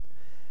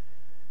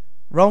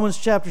Romans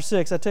chapter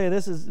 6. I tell you,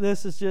 this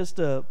is just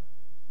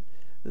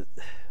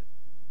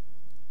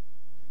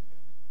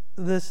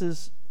this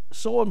is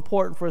so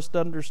important for us to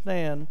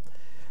understand,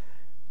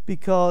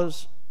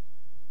 because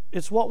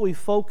it's what we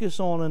focus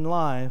on in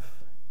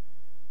life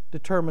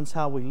determines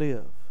how we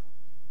live.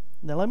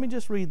 Now let me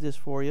just read this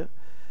for you.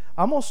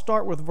 I'm going to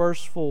start with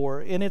verse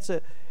 4, and it's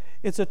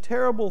a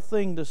terrible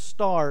thing to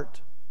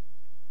start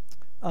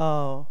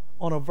on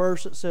a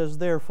verse that says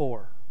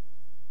therefore.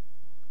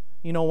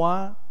 You know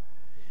why?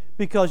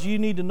 Because you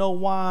need to know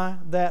why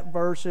that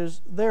verse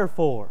is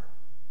therefore.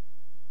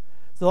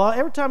 So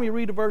every time you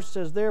read a verse that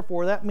says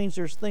therefore, that means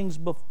there's things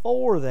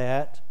before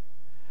that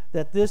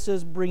this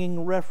is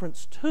bringing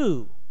reference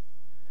to.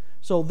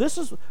 So this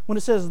is, when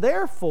it says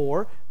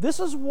therefore, this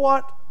is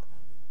what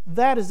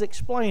that is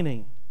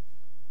explaining.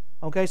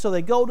 Okay, so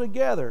they go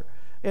together.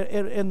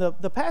 And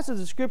the passage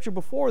of Scripture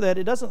before that,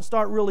 it doesn't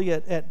start really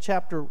at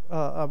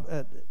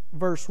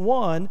verse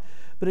 1,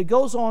 but it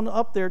goes on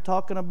up there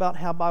talking about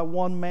how by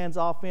one man's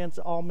offense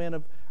all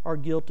men are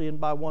guilty, and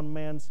by one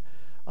man's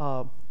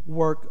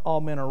work all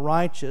men are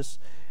righteous.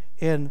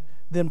 And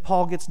then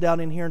Paul gets down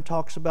in here and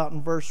talks about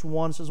in verse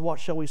 1, says, what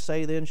shall we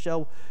say then?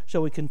 Shall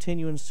we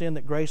continue in sin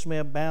that grace may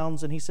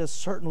abound? And he says,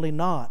 certainly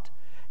not.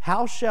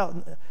 How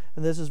shall,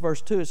 and this is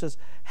verse 2, it says,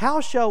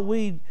 how shall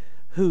we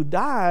who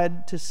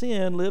died to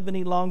sin live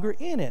any longer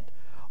in it?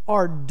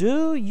 Or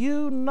do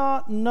you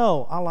not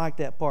know, I like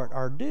that part,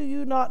 or do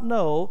you not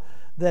know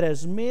that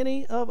as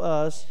many of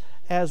us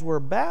as were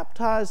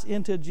baptized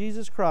into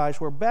Jesus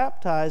Christ were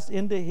baptized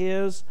into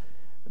His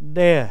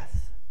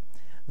death?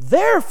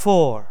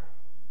 Therefore,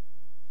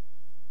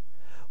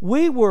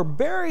 we were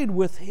buried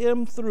with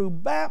Him through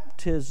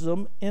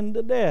baptism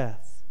into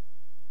death,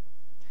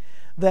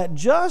 that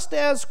just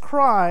as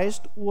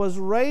Christ was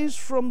raised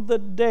from the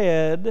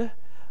dead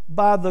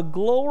by the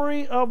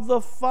glory of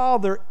the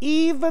Father,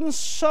 even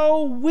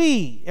so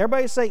we,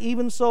 everybody say,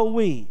 even so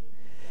we,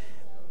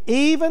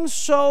 even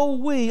so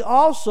we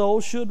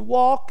also should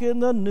walk in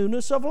the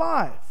newness of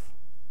life.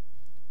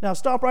 Now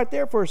stop right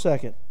there for a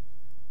second.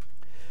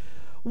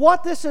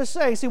 What this is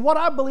saying, see, what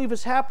I believe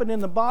has happened in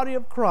the body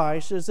of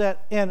Christ is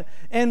that,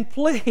 and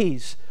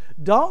please,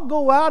 don't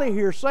go out of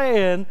here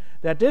saying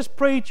that this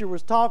preacher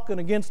was talking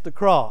against the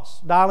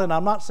cross. Darling,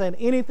 I'm not saying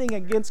anything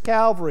against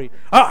Calvary.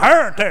 A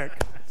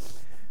heretic!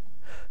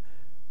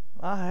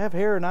 I have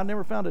hair and I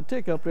never found a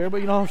tick up there,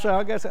 but you know what I'm saying?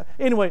 I guess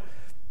anyway,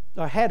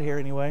 I had hair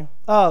anyway.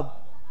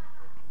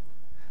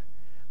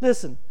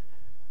 Listen,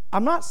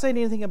 I'm not saying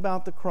anything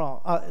about the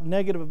cross,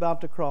 negative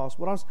about the cross.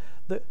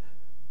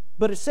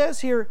 But it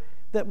says here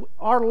that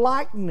our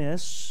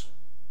likeness,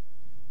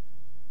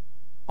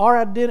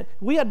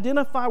 we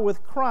identify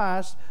with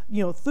Christ,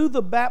 through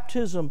the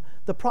baptism,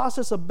 the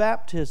process of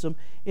baptism.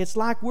 It's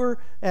like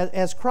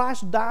as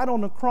Christ died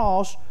on the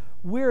cross,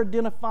 we're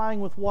identifying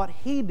with what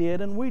He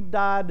did, and we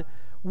died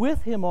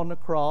with Him on the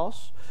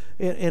cross,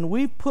 and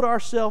we've put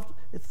ourselves,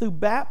 through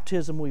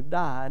baptism we've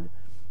died,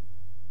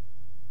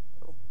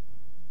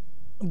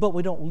 but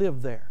we don't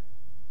live there.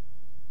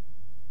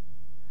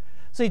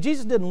 See,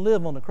 Jesus didn't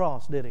live on the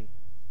cross, did He?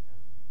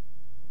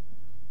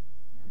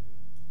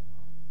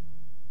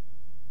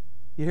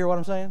 You hear what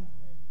I'm saying?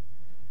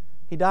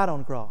 He died on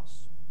the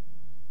cross.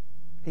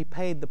 He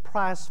paid the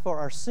price for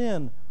our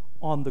sin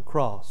on the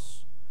cross.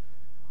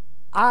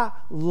 I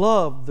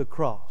love the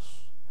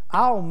cross.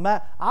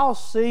 I'll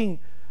sing.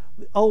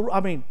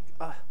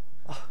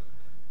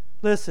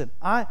 Listen.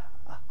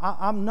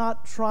 I'm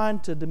not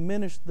trying to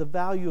diminish the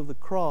value of the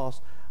cross.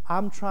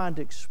 I'm trying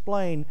to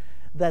explain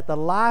that the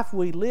life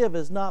we live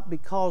is not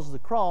because of the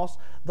cross.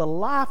 The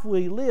life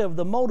we live,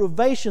 the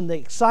motivation, the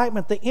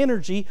excitement, the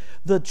energy,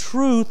 the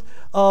truth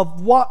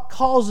of what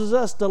causes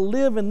us to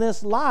live in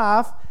this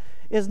life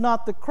is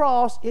not the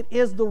cross. It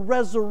is the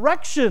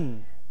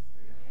resurrection.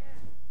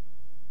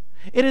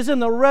 It is in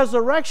the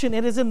resurrection,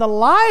 it is in the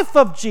life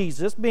of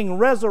Jesus being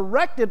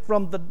resurrected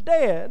from the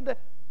dead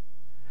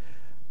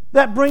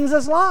that brings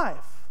us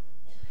life.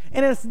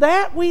 And it's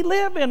that we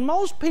live in.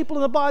 Most people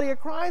in the body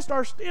of Christ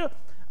are still,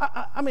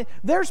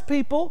 there's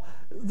people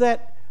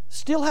that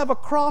still have a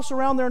cross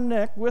around their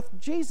neck with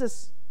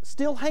Jesus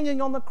still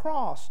hanging on the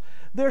cross.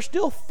 They're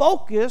still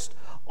focused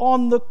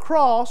on the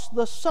cross.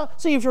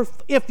 See,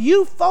 if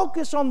you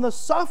focus on the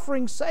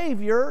suffering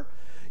Savior,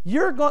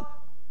 you're going.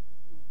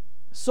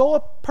 So a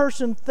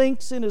person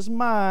thinks in his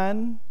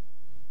mind,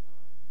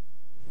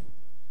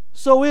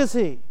 so is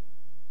he.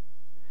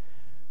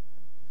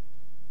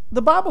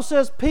 The Bible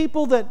says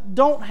people that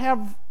don't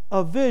have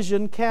a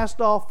vision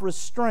cast off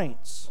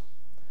restraints.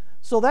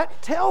 So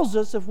that tells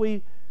us, if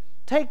we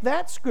take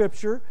that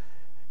scripture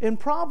in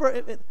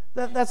Proverbs,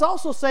 that's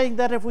also saying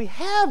that if we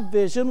have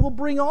vision, we'll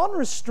bring on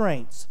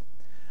restraints.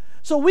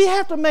 So we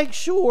have to make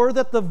sure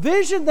that the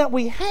vision that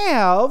we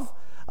have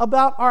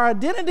about our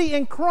identity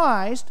in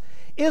Christ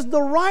is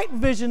the right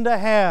vision to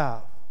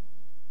have.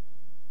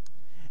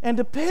 And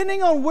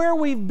depending on where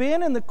we've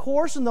been in the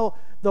course and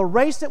the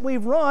race that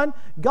we've run,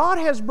 God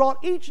has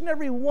brought each and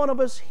every one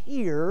of us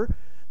here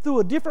through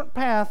a different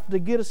path to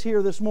get us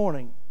here this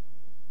morning.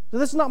 So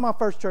this is not my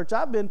first church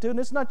I've been to, and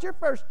it's not your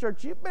first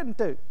church you've been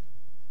to.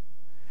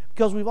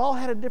 Because we've all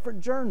had a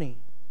different journey.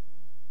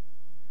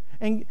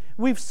 And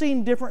we've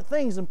seen different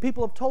things, and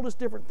people have told us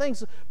different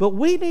things. But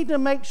we need to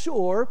make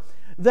sure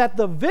that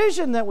the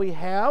vision that we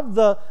have,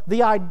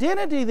 the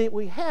identity that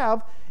we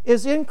have,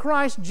 is in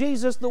Christ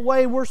Jesus the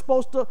way we're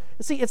supposed to.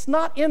 See, it's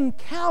not in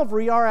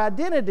Calvary, our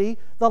identity.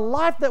 The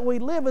life that we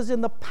live is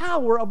in the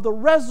power of the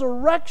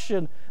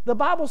resurrection. The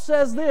Bible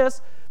says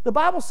this. The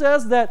Bible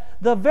says that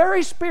the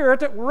very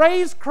Spirit that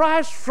raised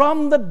Christ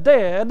from the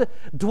dead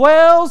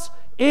dwells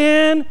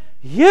in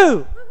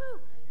you.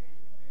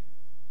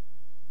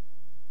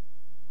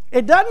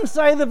 It doesn't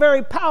say the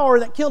very power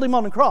that killed him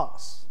on the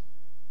cross.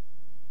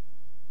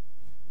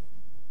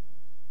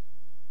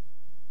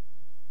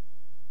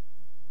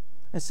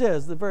 It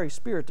says the very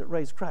Spirit that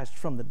raised Christ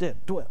from the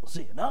dead dwells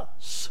in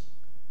us.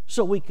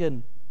 So we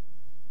can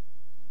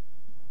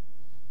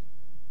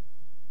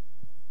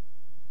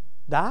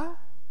die?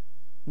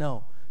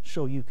 No,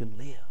 so you can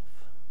live.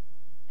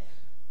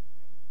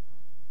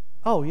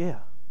 Oh, yeah.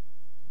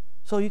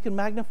 So you can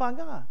magnify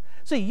God.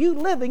 See, you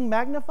living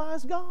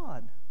magnifies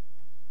God.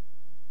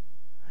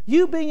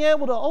 You being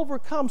able to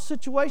overcome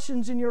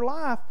situations in your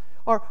life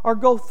or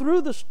go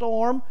through the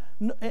storm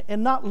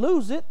and not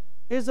lose it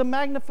is a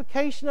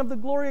magnification of the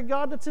glory of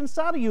God that's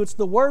inside of you. It's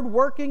the Word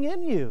working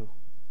in you.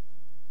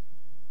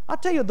 I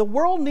tell you, the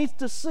world needs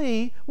to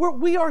see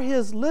we are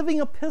His living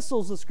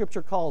epistles, the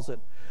Scripture calls it.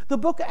 The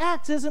book of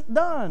Acts isn't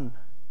done.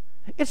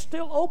 It's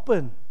still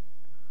open.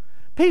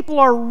 People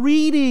are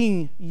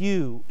reading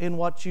you in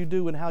what you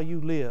do and how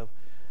you live,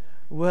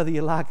 whether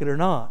you like it or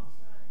not.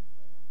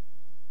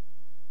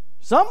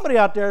 Somebody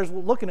out there is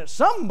looking at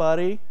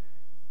somebody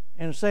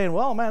and saying,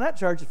 well, man, that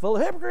church is full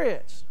of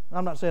hypocrites.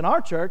 I'm not saying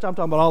our church. I'm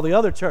talking about all the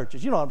other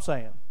churches. You know what I'm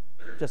saying.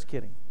 Just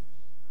kidding.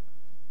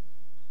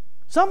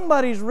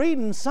 Somebody's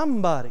reading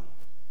somebody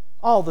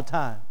all the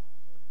time.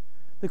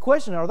 The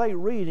question, are they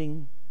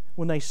reading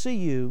when they see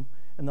you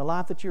and the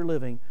life that you're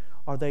living?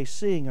 Are they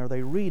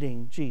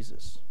reading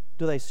Jesus?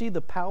 Do they see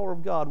the power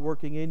of God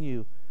working in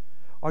you?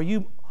 Are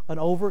you an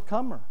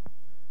overcomer?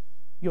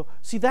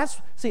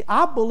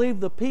 I believe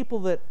the people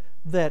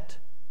that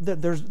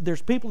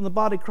there's people in the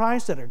body of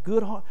Christ that are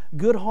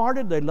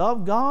good-hearted, they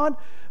love God,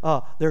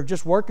 they're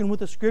just working with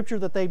the Scripture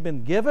that they've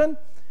been given,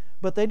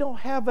 but they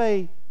don't have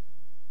a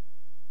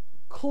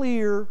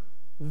clear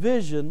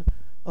vision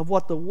of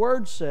what the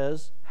Word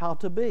says how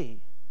to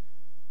be.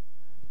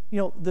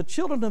 The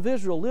children of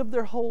Israel lived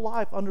their whole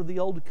life under the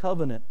Old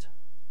Covenant.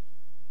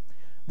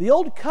 The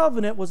Old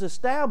Covenant was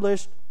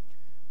established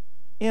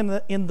in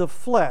the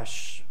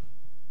flesh.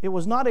 It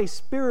was not a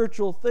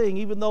spiritual thing,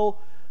 even though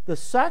the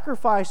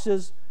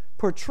sacrifices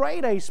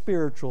portrayed a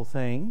spiritual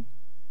thing,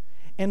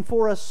 and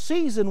for a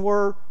season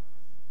were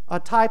a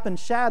type and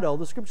shadow.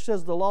 The Scripture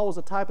says the law was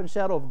a type and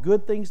shadow of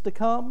good things to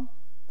come.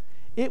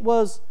 It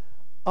was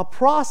a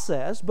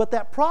process, but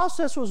that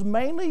process was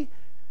mainly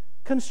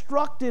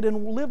constructed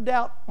and lived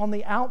out on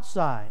the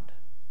outside.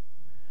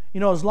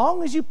 As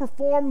long as you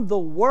perform the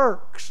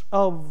works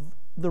of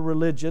the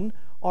religion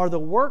or the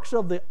works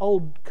of the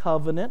Old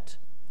Covenant,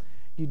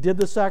 you did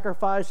the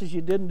sacrifices, you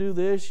didn't do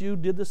this, you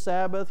did the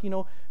Sabbath,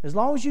 as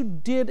long as you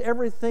did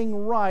everything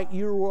right,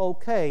 you were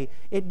okay.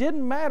 It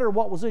didn't matter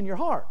what was in your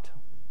heart.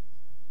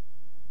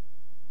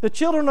 The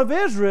children of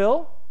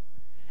Israel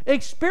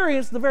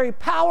experienced the very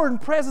power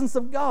and presence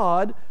of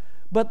God,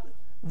 but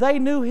they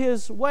knew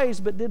His ways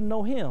but didn't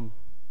know Him.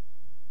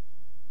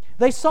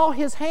 They saw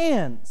His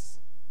hands,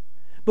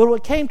 but when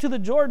it came to the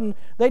Jordan,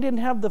 they didn't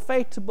have the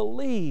faith to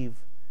believe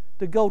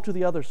to go to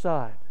the other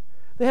side.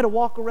 They had to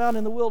walk around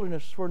in the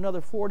wilderness for another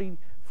 40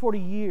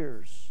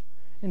 years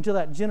until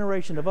that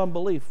generation of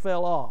unbelief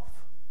fell off,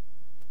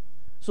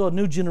 so a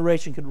new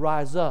generation could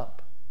rise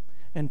up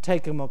and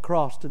take them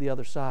across to the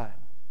other side.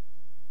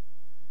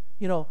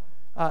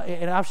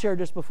 And I've shared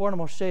this before, and I'm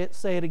going to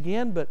say it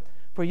again, but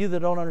for you that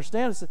don't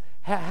understand, it's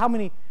how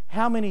many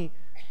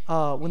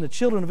when the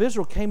children of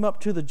Israel came up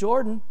to the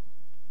Jordan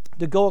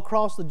to go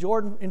across the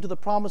Jordan into the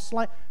promised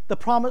land.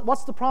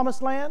 What's the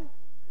promised land?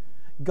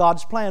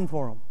 God's plan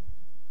for them.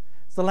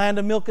 It's the land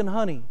of milk and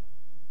honey.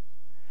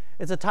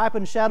 It's a type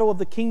and shadow of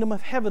the kingdom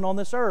of heaven on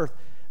this earth.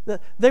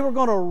 They were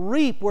going to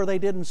reap where they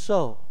didn't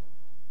sow.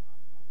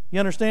 You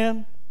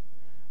understand?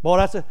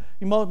 Boy,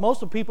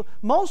 most people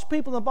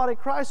in the body of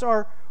Christ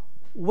are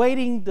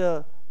waiting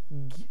to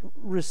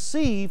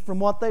receive from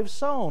what they've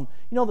sown.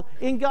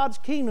 In God's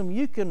kingdom,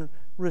 you can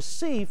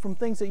receive from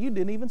things that you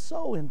didn't even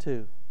sow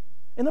into.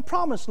 In the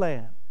promised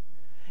land.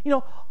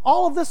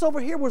 All of this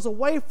over here was a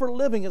way for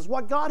living. It's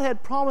what God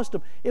had promised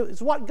them.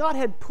 It's what God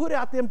had put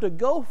out them to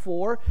go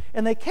for.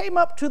 And they came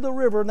up to the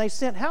river and they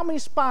sent how many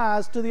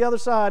spies to the other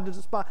side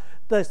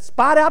to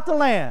spy out the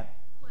land?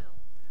 12.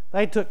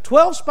 They took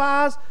 12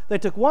 spies. They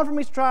took one from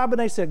each tribe and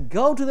they said,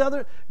 go over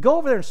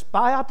there and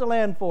spy out the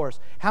land for us.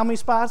 How many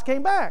spies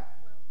came back?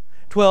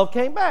 12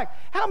 came back.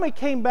 How many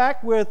came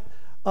back with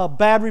a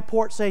bad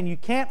report saying you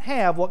can't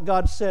have what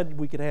God said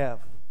we could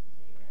have?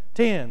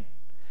 10.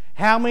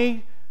 How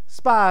many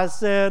spies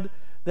said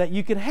that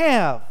you could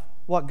have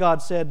what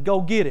God said, go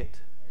get it.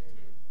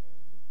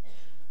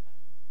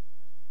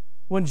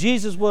 When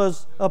Jesus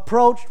was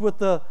approached with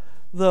the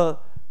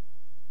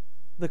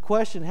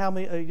question, how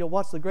many,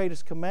 what's the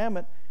greatest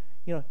commandment?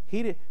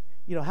 He did.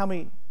 How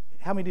many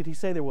did he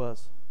say there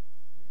was?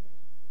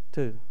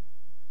 2.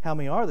 How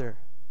many are there?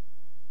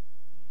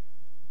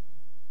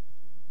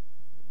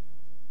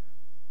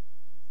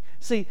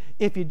 See,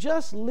 if you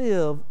just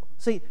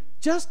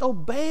just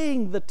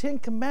obeying the 10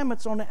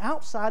 commandments on the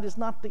outside is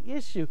not the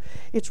issue.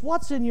 It's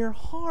what's in your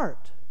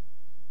heart.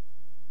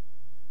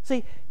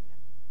 See,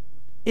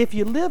 if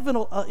you live in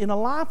a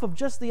life of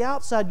just the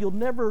outside, you'll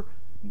never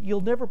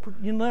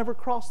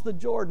cross the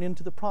Jordan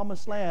into the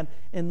promised land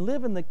and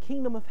live in the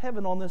kingdom of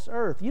heaven on this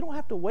earth. You don't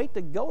have to wait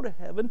to go to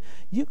heaven.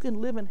 You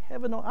can live in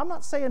heaven. I'm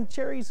not saying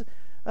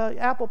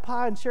apple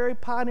pie and cherry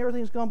pie and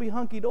everything's going to be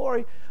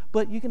hunky-dory,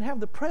 but you can have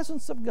the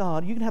presence of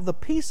God. You can have the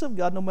peace of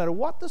God no matter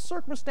what the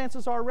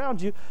circumstances are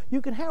around you.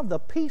 You can have the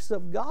peace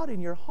of God in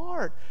your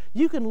heart.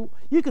 You can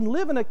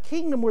live in a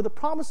kingdom where the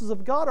promises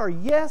of God are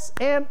yes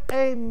and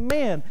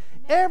amen.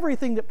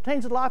 Everything that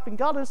pertains to life and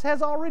godliness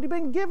has already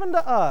been given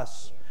to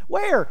us.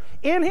 Where?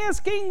 In His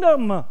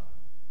kingdom. Well,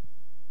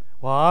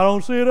 I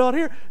don't see it out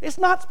here. It's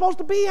not supposed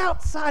to be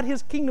outside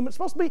His kingdom. It's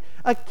supposed to be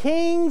a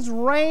king's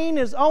reign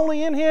is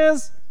only in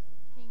His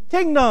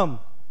kingdom.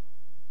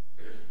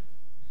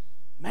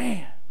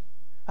 Man,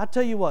 I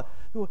tell you what,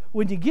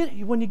 when you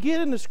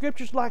get into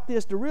scriptures like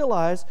this, to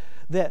realize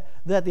that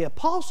the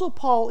Apostle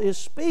Paul is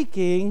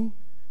speaking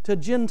to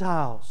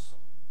Gentiles.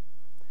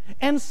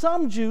 And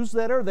some Jews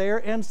that are there,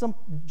 and some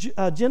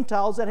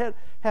Gentiles that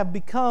have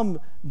become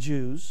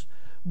Jews.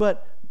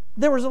 But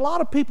there was a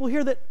lot of people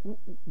here that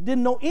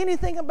didn't know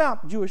anything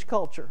about Jewish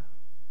culture.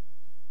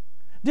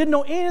 Didn't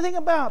know anything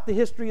about the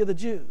history of the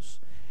Jews.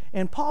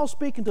 And Paul's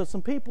speaking to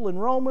some people in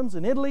Romans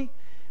and Italy,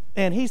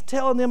 and he's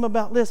telling them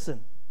about,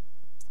 listen,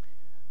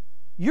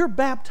 you're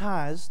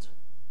baptized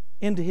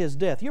into His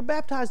death. You're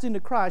baptized into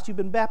Christ. You've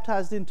been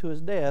baptized into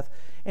His death,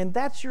 and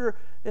that's you're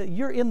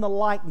in the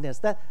likeness.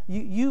 That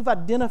you've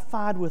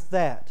identified with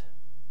that.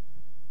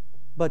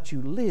 But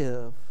you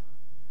live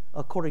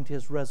according to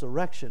His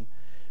resurrection,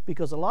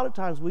 because a lot of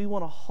times we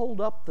want to hold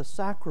up the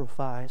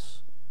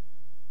sacrifice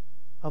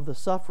of the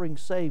suffering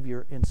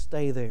Savior and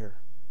stay there.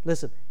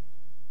 Listen,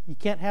 you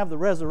can't have the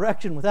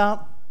resurrection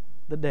without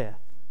the death.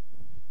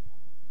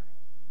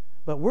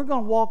 But we're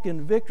going to walk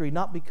in victory,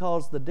 not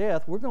because of the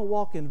death. We're going to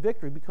walk in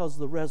victory because of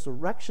the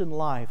resurrection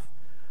life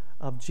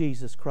of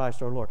Jesus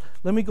Christ our Lord.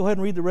 Let me go ahead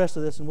and read the rest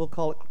of this, and we'll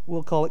call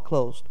it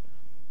closed.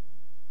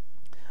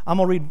 I'm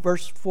going to read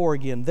verse 4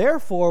 again.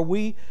 Therefore,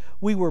 we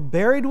were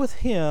buried with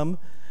Him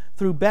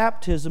through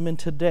baptism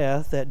into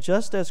death, that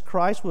just as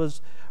Christ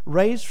was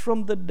raised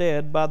from the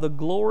dead by the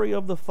glory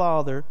of the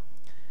Father.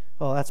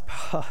 Oh, that's...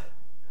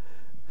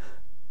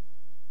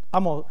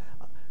 I'm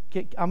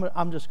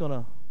just going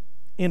to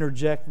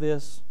interject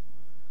this.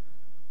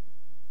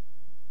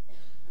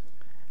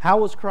 How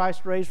was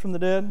Christ raised from the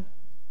dead?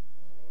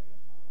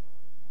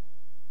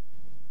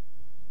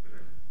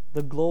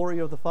 The glory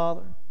of the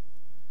Father.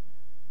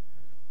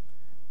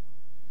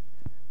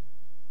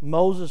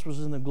 Moses was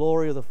in the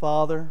glory of the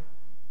Father,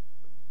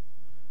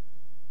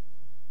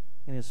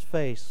 and his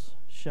face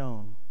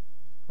shone,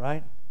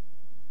 right?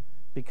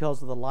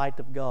 Because of the light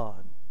of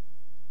God.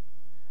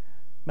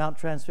 Mount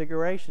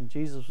Transfiguration,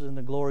 Jesus was in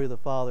the glory of the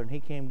Father, and He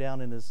came down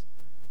and His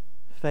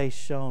face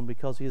shone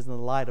because He is in the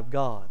light of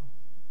God.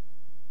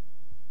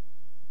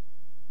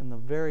 In the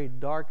very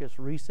darkest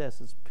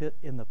recesses,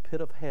 in the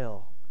pit of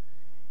hell,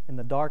 in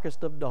the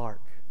darkest of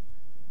dark,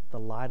 the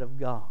light of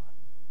God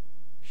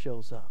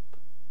shows up.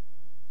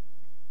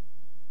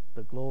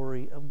 The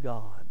glory of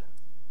God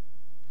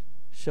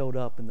showed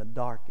up in the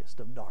darkest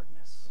of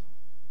darkness.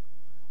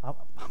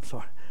 I'm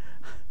sorry.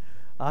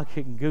 I'm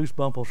getting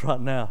goosebumps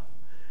right now.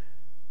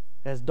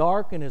 As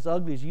dark and as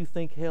ugly as you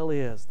think hell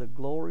is, the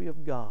glory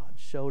of God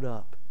showed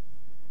up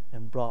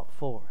and brought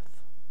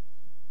forth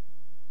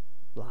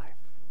life.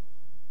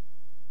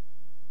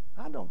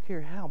 I don't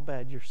care how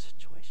bad your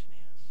situation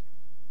is.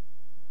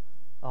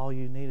 All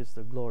you need is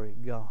the glory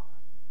of God.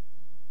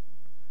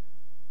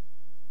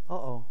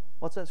 Uh-oh.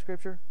 What's that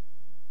scripture?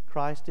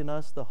 Christ in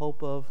us, the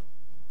hope of...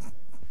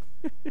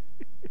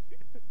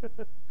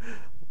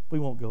 We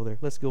won't go there.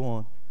 Let's go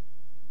on.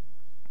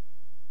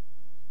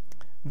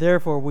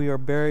 Therefore, we are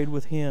buried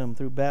with Him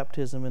through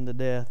baptism into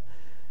death,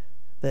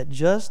 that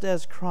just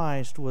as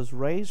Christ was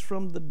raised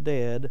from the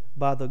dead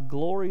by the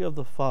glory of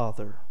the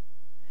Father,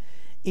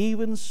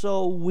 even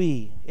so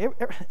we...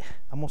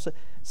 I'm going to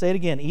say it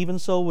again. Even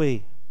so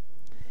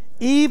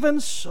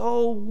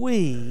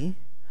we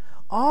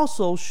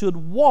also should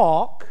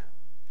walk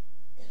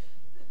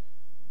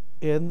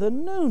in the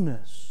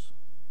newness.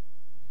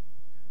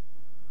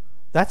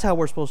 That's how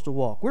we're supposed to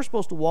walk. We're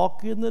supposed to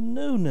walk in the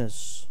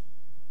newness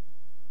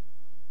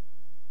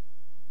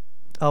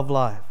of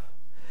life.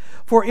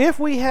 For if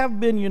we have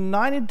been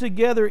united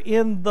together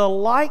in the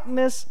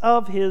likeness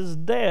of His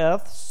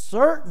death,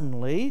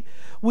 certainly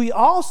we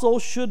also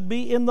should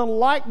be in the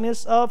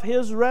likeness of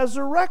His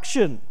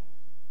resurrection.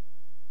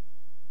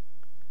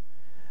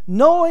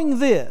 knowing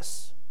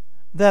this,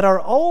 that our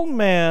old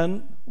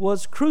man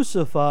was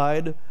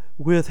crucified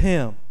with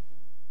him.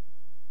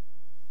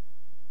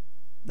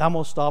 I'm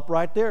going to stop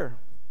right there.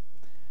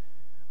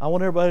 I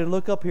want everybody to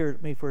look up here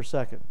at me for a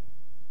second.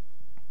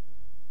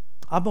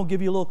 I'm going to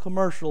give you a little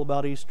commercial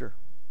about Easter.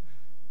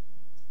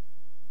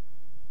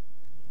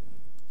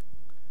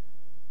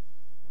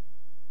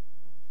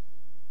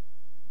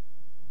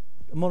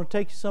 I'm going to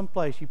take you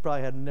someplace you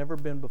probably had never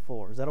been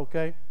before. Is that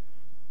okay?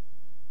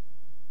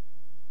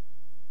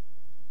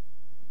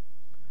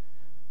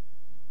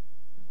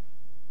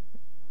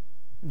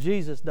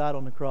 Jesus died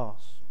on the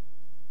cross.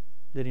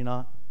 Did he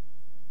not?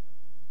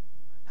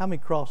 How many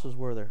crosses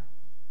were there?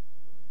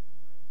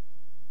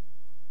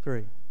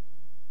 3.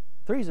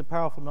 3 is a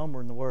powerful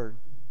number in the Word.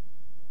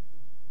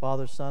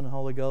 Father, Son, and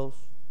Holy Ghost,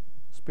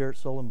 Spirit,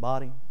 soul, and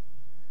body.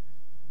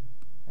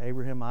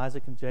 Abraham,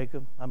 Isaac, and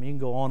Jacob. I mean, you can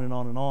go on and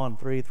on and on.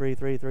 3, 3,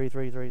 3, 3,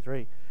 3, 3,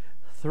 3.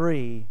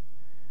 3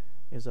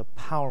 is a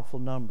powerful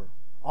number.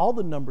 All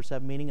the numbers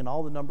have meaning and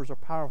all the numbers are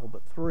powerful,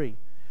 but 3.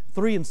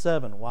 3 and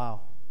 7,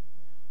 wow.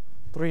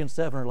 3 and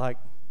 7 are like...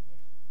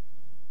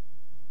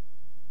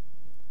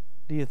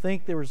 Do you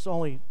think there were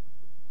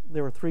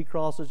 3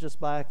 crosses just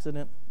by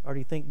accident? Or do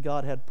you think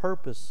God had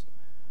purpose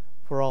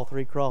for all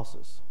 3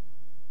 crosses?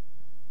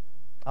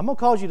 I'm going to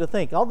cause you to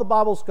think. All the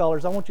Bible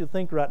scholars, I want you to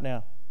think right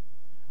now.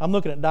 I'm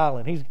looking at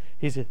Dylan.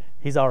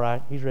 He's all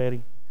right. He's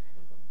ready.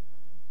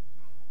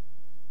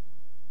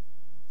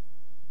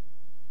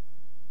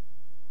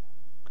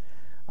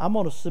 I'm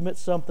going to submit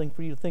something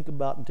for you to think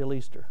about until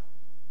Easter.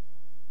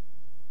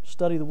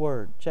 Study the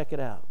Word. Check it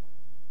out.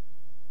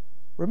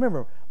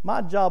 Remember,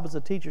 my job as a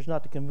teacher is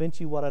not to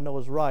convince you what I know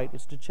is right.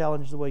 It's to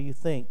challenge the way you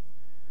think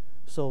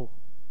so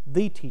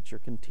the teacher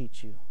can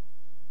teach you.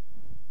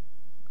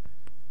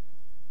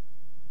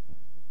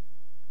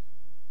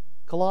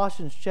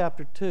 Colossians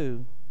chapter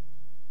 2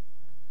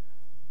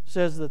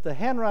 says that the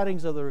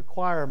handwritings of the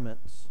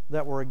requirements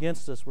that were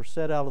against us were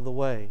set out of the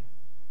way,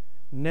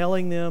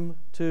 nailing them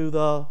to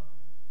the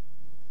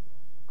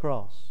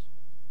cross.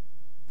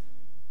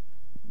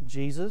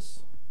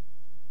 Jesus,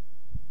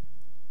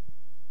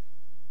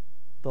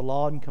 the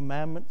law and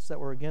commandments that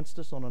were against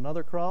us on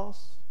another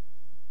cross.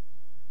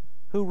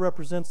 Who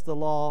represents the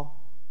law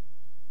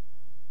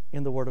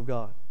in the Word of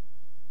God?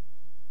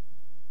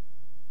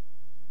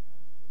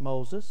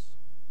 Moses.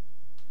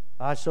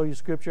 I show you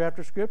scripture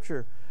after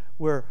scripture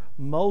where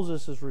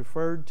Moses is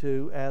referred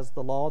to as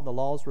the law and the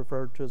law is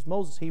referred to as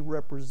Moses. He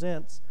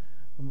represents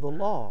the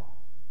law.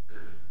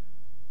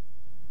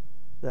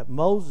 That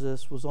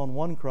Moses was on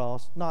one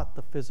cross, not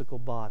the physical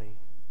body.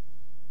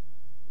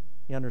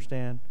 You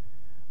understand?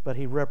 But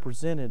he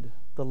represented,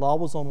 the law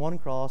was on one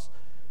cross.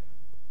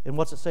 And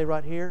what's it say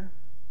right here?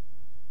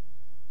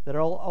 That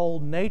our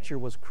old nature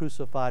was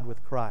crucified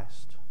with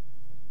Christ.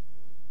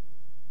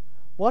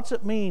 What's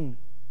it mean,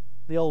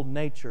 the old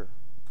nature?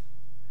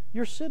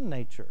 Your sin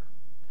nature.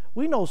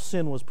 We know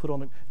sin was put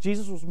on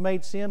Jesus was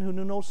made sin who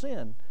knew no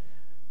sin.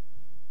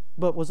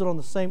 But was it on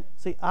the same?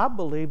 See, I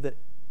believe that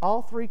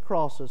all 3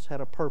 crosses had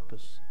a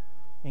purpose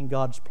in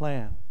God's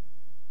plan.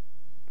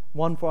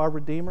 One for our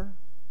Redeemer,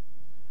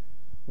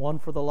 one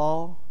for the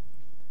law,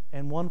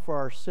 and one for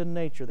our sin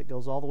nature that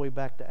goes all the way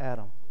back to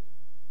Adam.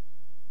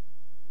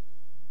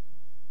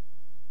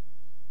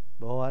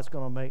 Boy, that's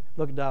going to make...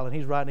 Look at Dylan,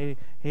 he's writing,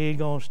 he ain't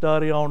going to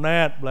study on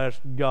that,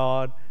 bless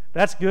God.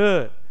 That's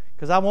good,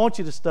 because I want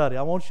you to study.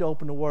 I want you to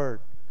open the Word.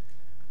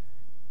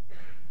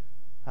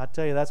 I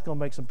tell you, that's going to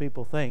make some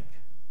people think.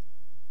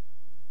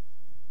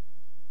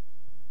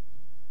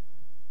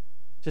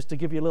 Just to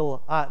give you a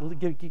little... I'm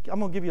going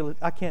to give you...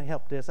 I can't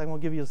help this. I'm going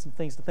to give you some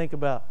things to think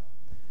about.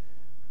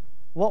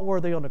 What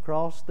were they on the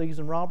cross? Thieves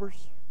and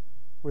robbers?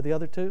 Were the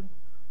other 2?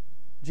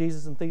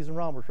 Jesus and thieves and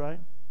robbers, right?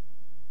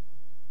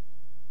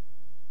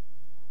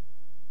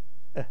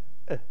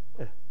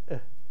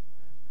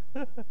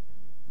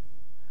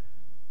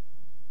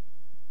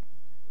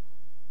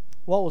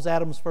 What was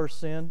Adam's first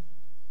sin?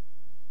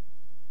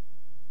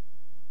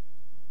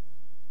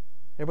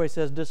 Everybody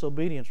says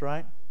disobedience,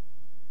 right?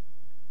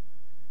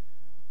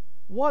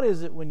 What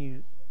is it when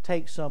you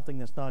take something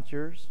that's not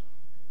yours?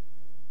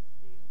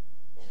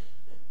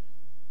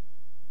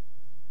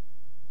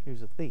 He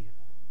was a thief.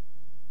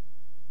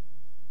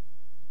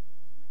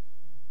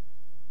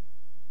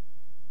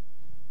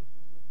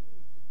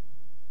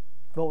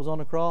 What was on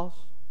the cross?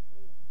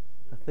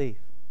 A thief.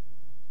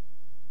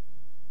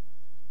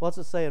 What's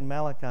it say in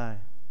Malachi?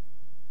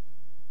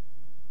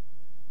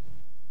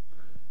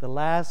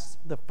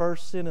 The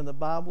first sin in the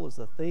Bible is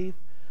a thief.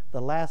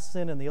 The last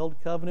sin in the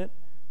Old Covenant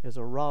is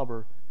a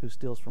robber who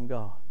steals from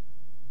God.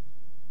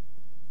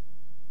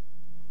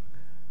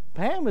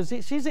 Pam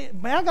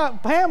I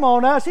got Pam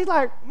on now. She's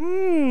like,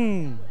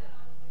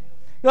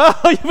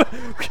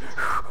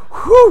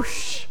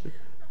 whoosh.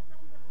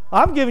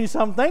 I'm giving you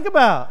something to think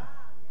about.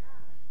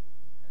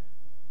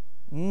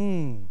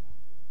 No,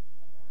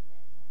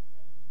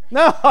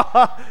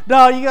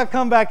 you got to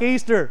come back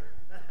Easter.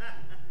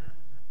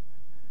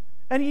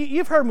 And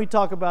you've heard me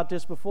talk about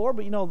this before,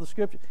 but you know the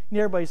scripture.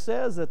 Everybody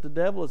says that the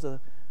devil is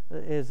a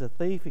is a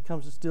thief. He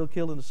comes to steal,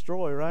 kill, and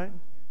destroy, right?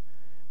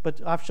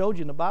 But I've showed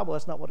you in the Bible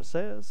that's not what it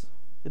says.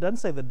 It doesn't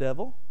say the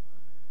devil.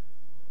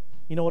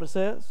 You know what it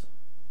says?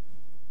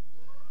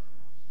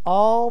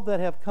 All that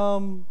have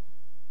come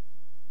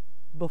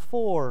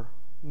before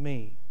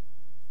me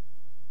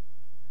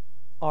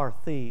are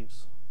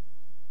thieves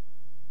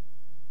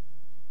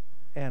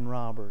and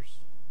robbers.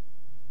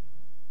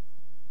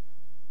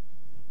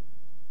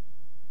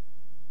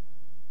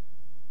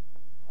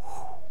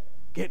 Whew,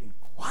 getting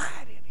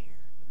quiet in here.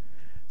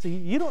 See,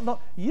 you don't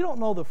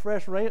know the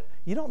fresh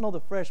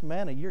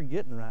manna you're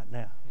getting right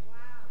now.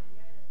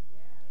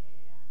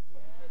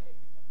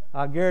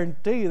 I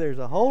guarantee you there's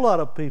a whole lot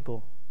of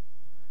people.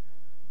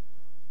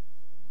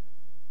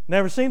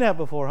 Never seen that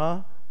before,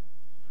 huh?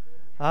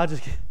 I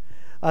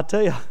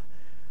tell you,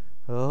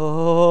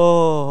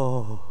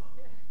 oh.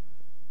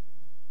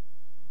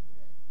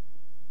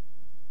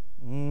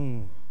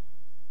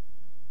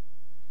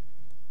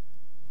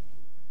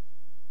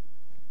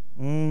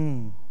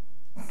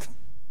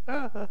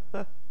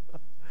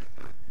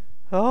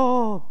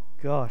 Oh,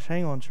 gosh.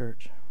 Hang on,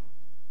 church.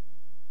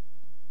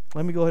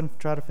 Let me go ahead and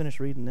try to finish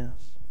reading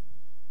this.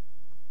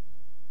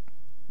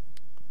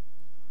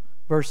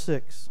 Verse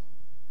 6.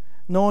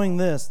 Knowing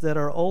this, that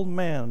our old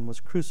man was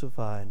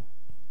crucified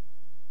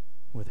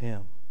with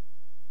him.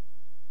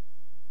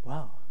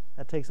 Wow,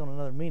 that takes on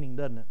another meaning,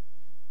 doesn't it?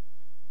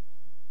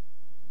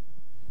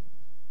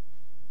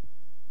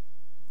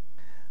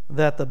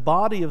 That the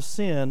body of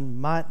sin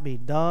might be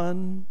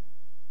done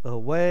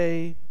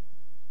away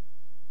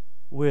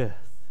with.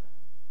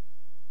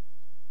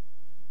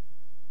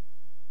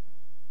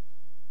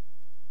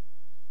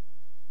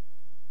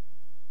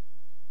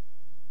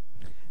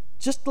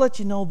 Just to let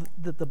you know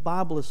that the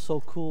Bible is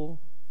so cool,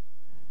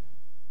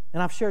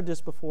 and I've shared this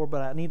before, but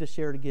I need to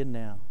share it again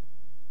now.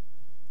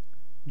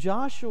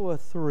 Joshua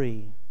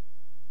 3,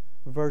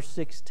 verse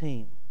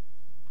 16,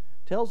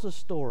 tells a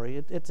story.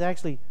 It's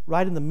actually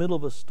right in the middle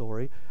of a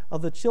story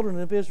of the children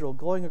of Israel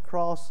going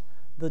across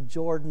the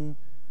Jordan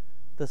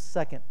the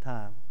second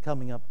time,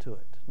 coming up to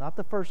it. Not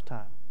the first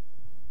time,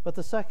 but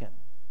the second.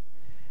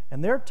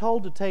 And they're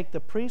told to take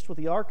the priest with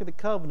the Ark of the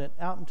Covenant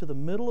out into the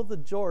middle of the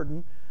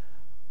Jordan.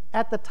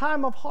 At the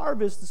time of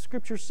harvest, the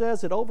Scripture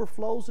says it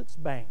overflows its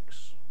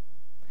banks.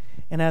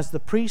 And as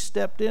the priest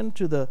stepped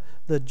into the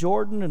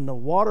Jordan and the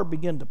water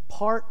began to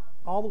part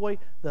all the way,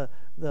 the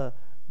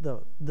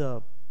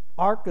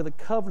Ark of the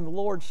Covenant of the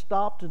Lord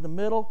stopped in the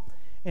middle.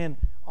 And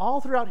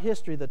all throughout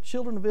history, the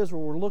children of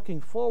Israel were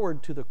looking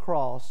forward to the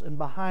cross and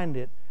behind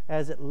it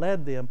as it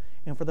led them.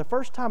 And for the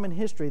first time in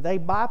history, they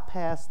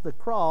bypassed the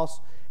cross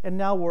and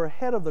now we're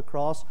ahead of the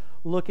cross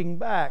looking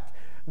back.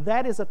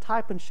 That is a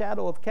type and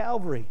shadow of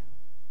Calvary.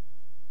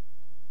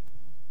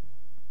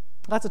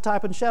 That's a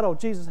type and shadow of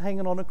Jesus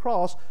hanging on the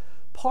cross,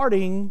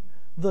 parting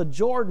the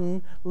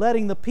Jordan,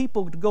 letting the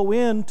people go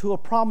into a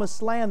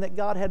promised land that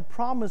God had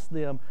promised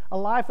them, a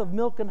life of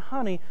milk and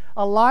honey,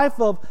 a life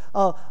of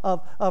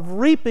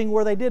reaping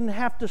where they didn't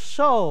have to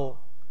sow.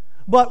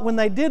 But when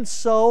they did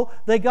sow,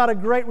 they got a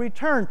great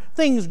return.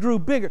 Things grew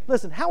bigger.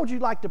 Listen, how would you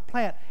like to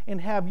plant and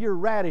have your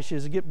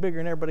radishes get bigger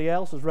than everybody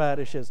else's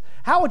radishes?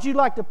 How would you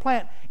like to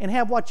plant and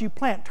have what you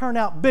plant turn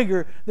out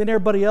bigger than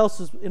everybody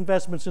else's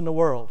investments in the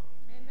world?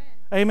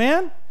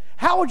 Amen?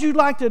 How would you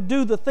like to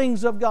do the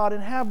things of God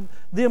and have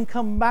them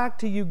come back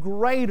to you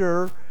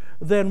greater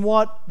than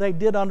what they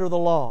did under the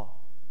law?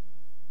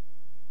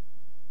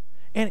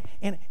 And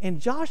in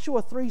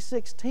Joshua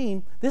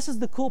 3:16, this is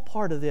the cool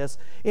part of this.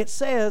 It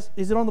says,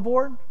 is it on the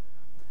board?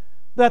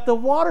 That the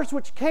waters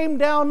which came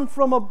down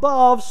from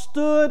above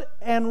stood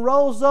and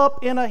rose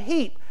up in a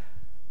heap,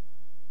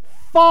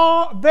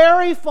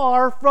 very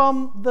far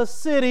from the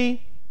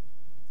city.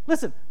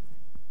 Listen,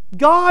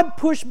 God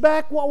pushed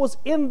back what was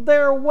in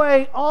their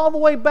way all the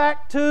way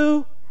back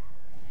to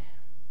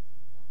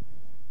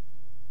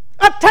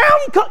a town.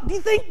 Do you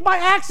think by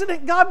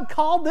accident God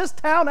called this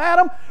town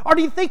Adam? Or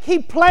do you think He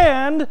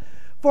planned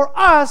for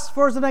us,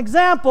 for as an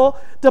example,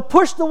 to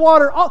push the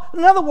water?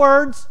 In other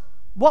words,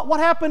 what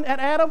happened at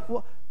Adam?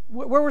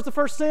 Where was the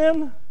first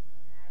sin?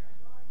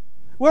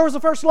 Where was the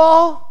first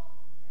law?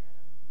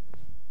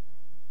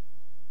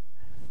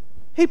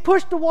 He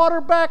pushed the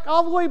water back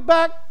all the way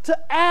back to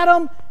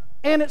Adam,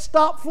 and it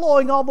stopped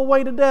flowing all the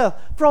way to death.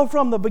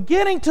 From the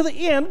beginning to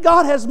the end,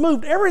 God has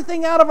moved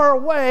everything out of our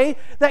way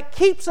that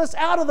keeps us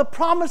out of the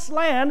promised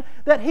land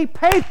that He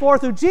paid for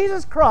through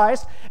Jesus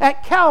Christ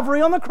at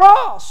Calvary on the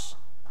cross.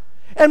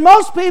 And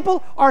most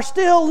people are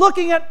still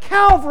looking at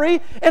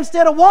Calvary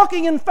instead of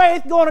walking in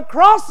faith, going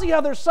across the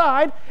other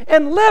side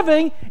and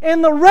living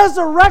in the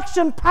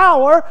resurrection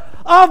power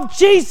of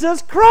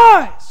Jesus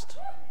Christ.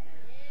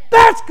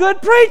 That's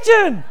good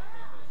preaching.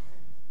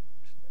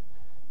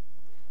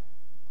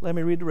 Let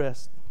me read the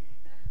rest.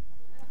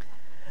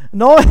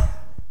 Knowing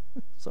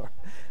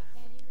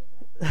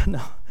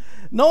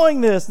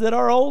this, that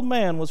our old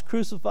man was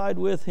crucified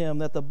with Him,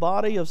 that the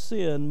body of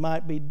sin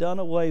might be done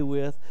away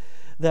with,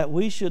 that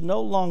we should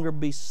no longer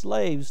be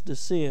slaves to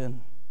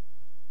sin.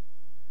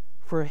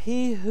 For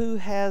He who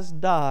has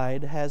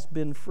died has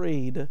been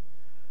freed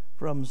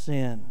from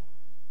sin.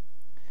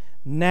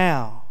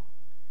 Now,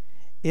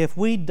 if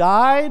we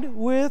died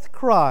with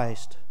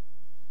Christ,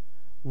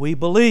 we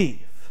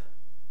believe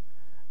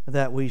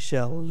that we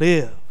shall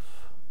live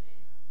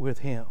with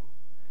Him.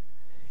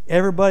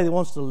 Everybody that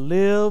wants to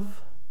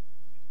live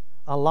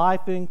a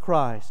life in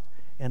Christ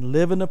and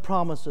live in the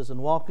promises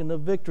and walk in the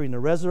victory and the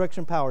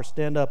resurrection power,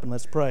 stand up and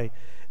let's pray.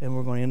 And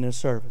we're going to end this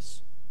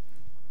service.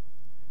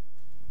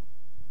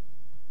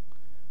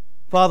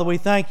 Father, we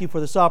thank You for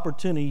this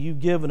opportunity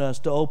You've given us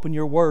to open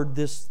Your Word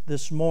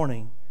this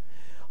morning.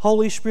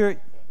 Holy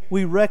Spirit,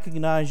 we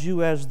recognize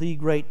You as the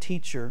great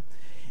teacher,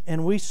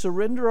 and we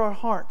surrender our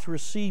heart to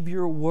receive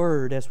Your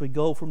Word as we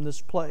go from this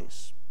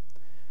place.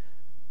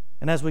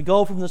 And as we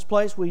go from this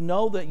place, we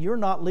know that You're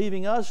not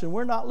leaving us and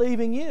we're not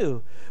leaving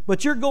You,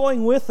 but You're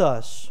going with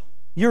us.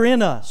 You're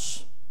in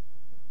us.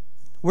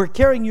 We're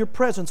carrying Your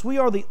presence. We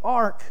are the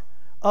ark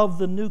of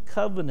the new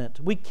covenant.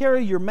 We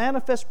carry Your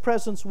manifest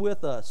presence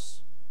with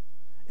us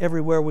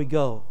everywhere we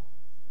go.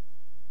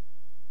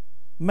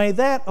 May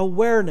that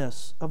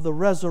awareness of the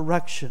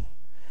resurrection,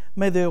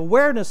 may the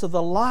awareness of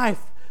the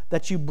life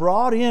that You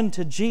brought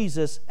into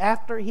Jesus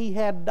after He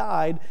had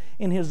died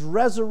in His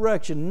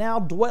resurrection now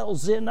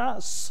dwells in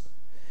us.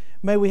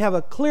 May we have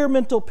a clear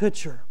mental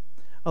picture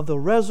of the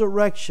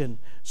resurrection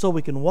so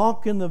we can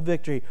walk in the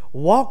victory,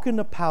 walk in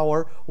the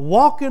power,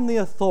 walk in the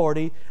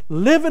authority,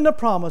 live in the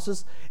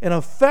promises, and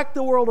affect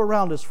the world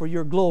around us for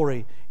Your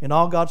glory. And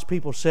all God's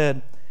people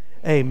said,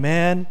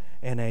 amen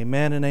and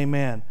amen and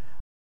amen.